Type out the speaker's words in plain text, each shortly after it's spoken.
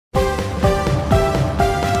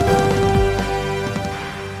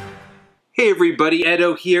Hey everybody,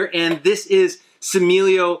 Edo here, and this is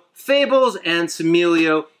Similo Fables and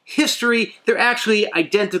Similo History. They're actually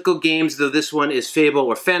identical games, though this one is fable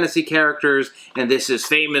or fantasy characters, and this is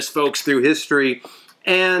famous folks through history.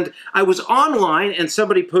 And I was online, and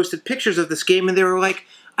somebody posted pictures of this game, and they were like,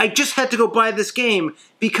 I just had to go buy this game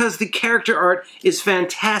because the character art is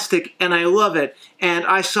fantastic and I love it. And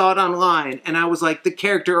I saw it online and I was like, the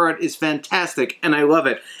character art is fantastic and I love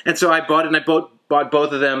it. And so I bought it and I bought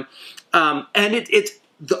both of them. And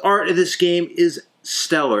the art of this game is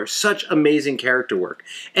stellar. Such amazing character work.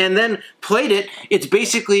 And then played it. It's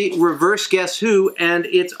basically reverse Guess Who, and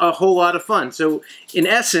it's a whole lot of fun. So in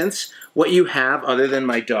essence, what you have, other than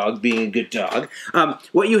my dog being a good dog,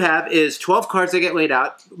 what you have is 12 cards that get laid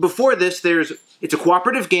out. Before this, it's a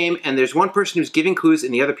cooperative game, and there's one person who's giving clues,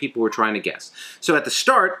 and the other people are trying to guess. So at the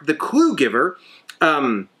start, the clue giver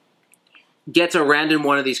gets a random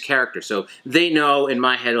one of these characters. So they know, in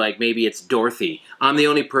my head, like maybe it's Dorothy. I'm the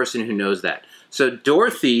only person who knows that. So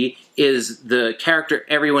Dorothy is the character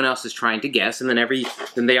everyone else is trying to guess, and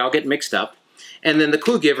then they all get mixed up. And then the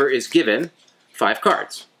clue giver is given 5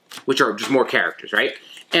 cards, which are just more characters, right?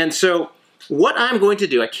 And so what I'm going to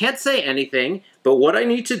do, I can't say anything, but what I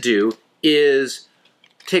need to do is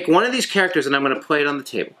take one of these characters and I'm going to play it on the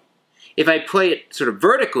table. If I play it sort of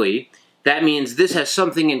vertically, that means this has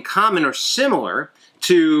something in common or similar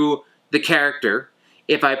to the character.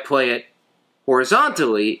 If I play it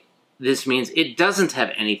horizontally, this means it doesn't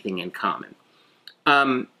have anything in common.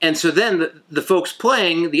 And so then the folks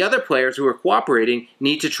playing, the other players who are cooperating,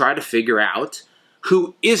 need to try to figure out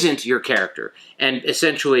who isn't your character. And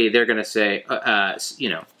essentially they're going to say, you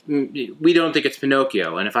know, we don't think it's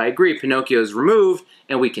Pinocchio. And if I agree, Pinocchio is removed,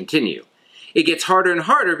 and we continue. It gets harder and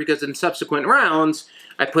harder because in subsequent rounds,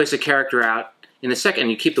 I place a character out in the second,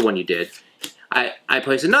 and you keep the one you did. I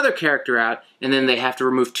place another character out, and then they have to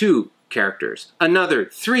remove 2 characters, another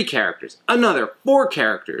 3 characters, another 4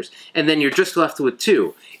 characters, and then you're just left with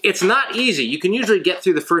 2. It's not easy. You can usually get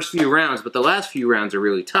through the first few rounds, but the last few rounds are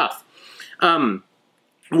really tough. One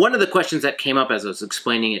of the questions that came up as I was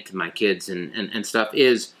explaining it to my kids and stuff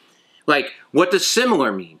is, like, what does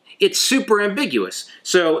similar mean? It's super ambiguous.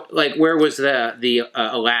 So, like, where was the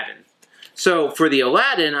Aladdin? So, for the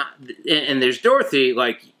Aladdin, and there's Dorothy,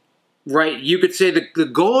 like, right, you could say the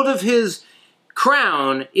gold of his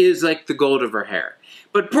crown is like the gold of her hair.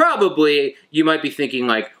 But probably, you might be thinking,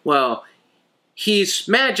 like, well, he's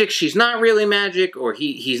magic, she's not really magic, or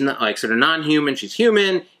he's not, like, sort of non-human, she's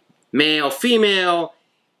human, male, female,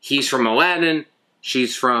 he's from Aladdin,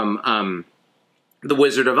 she's from The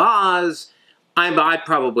Wizard of Oz. I'd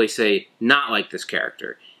probably say not like this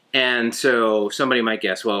character. And so somebody might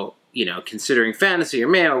guess, well, you know, considering fantasy or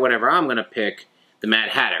male or whatever, I'm going to pick the Mad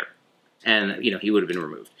Hatter. And, you know, he would have been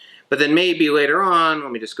removed. But then maybe later on, let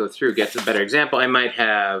me just go through, get a better example, I might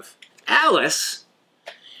have Alice.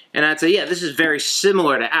 And I'd say, yeah, this is very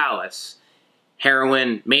similar to Alice.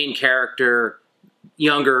 Heroine, main character,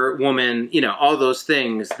 younger woman, you know, all those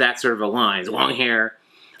things, that sort of aligns. Long hair.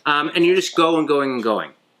 And you just go and going and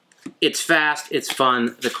going. It's fast, it's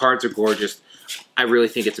fun, the cards are gorgeous. I really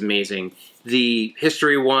think it's amazing. The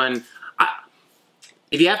history one,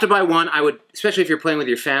 if you have to buy one, I would, especially if you're playing with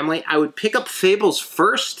your family, I would pick up Fables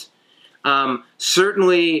first.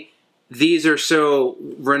 Certainly, these are so,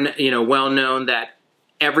 you know, well known that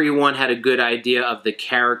everyone had a good idea of the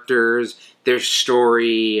characters, their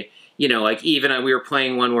story. You know, like even we were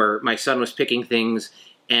playing one where my son was picking things,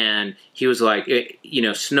 and he was like, you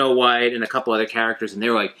know, Snow White and a couple other characters, and they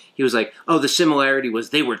were like, he was like, oh, the similarity was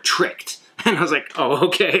they were tricked. And I was like, oh,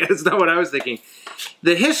 okay, that's not what I was thinking.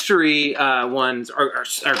 The history ones are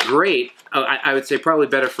great. I would say probably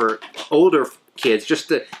better for older kids, just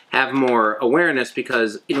to have more awareness,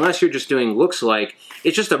 because unless you're just doing looks like,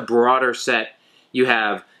 it's just a broader set. You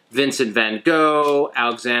have Vincent van Gogh,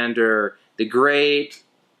 Alexander the Great,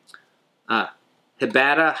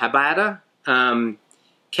 Habada,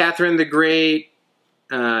 Catherine the Great,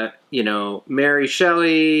 you know, Mary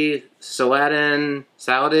Shelley, Saladin,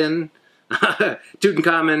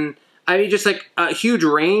 Tutankhamun. I mean, just like a huge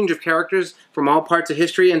range of characters from all parts of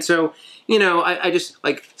history. And so, you know, I just,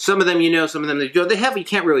 like, some of them you know, some of them you don't. They have, you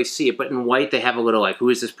can't really see it, but in white they have a little, like, who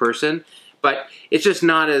is this person? But it's just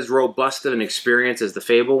not as robust of an experience as the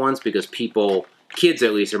Fable ones, because people, kids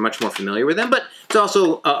at least, are much more familiar with them. But it's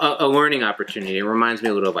also a learning opportunity. It reminds me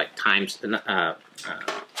a little of, like,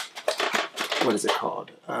 what is it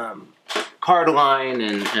called?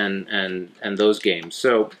 Cardline and those games.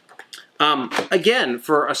 So, again,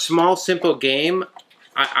 for a small, simple game,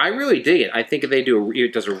 I really dig it. I think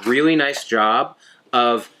it does a really nice job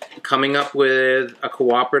of coming up with a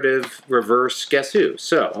cooperative reverse Guess Who.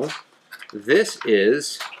 So, This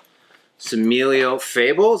is Similo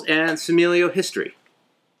Fables and Similo History.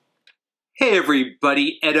 Hey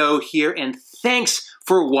everybody, Edo here, and thanks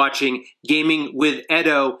for watching Gaming with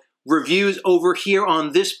Edo. Reviews over here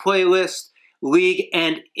on this playlist, League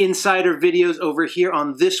and Insider videos over here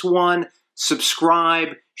on this one.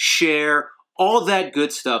 Subscribe, share, all that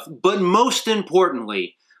good stuff. But most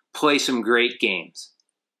importantly, play some great games.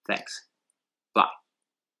 Thanks.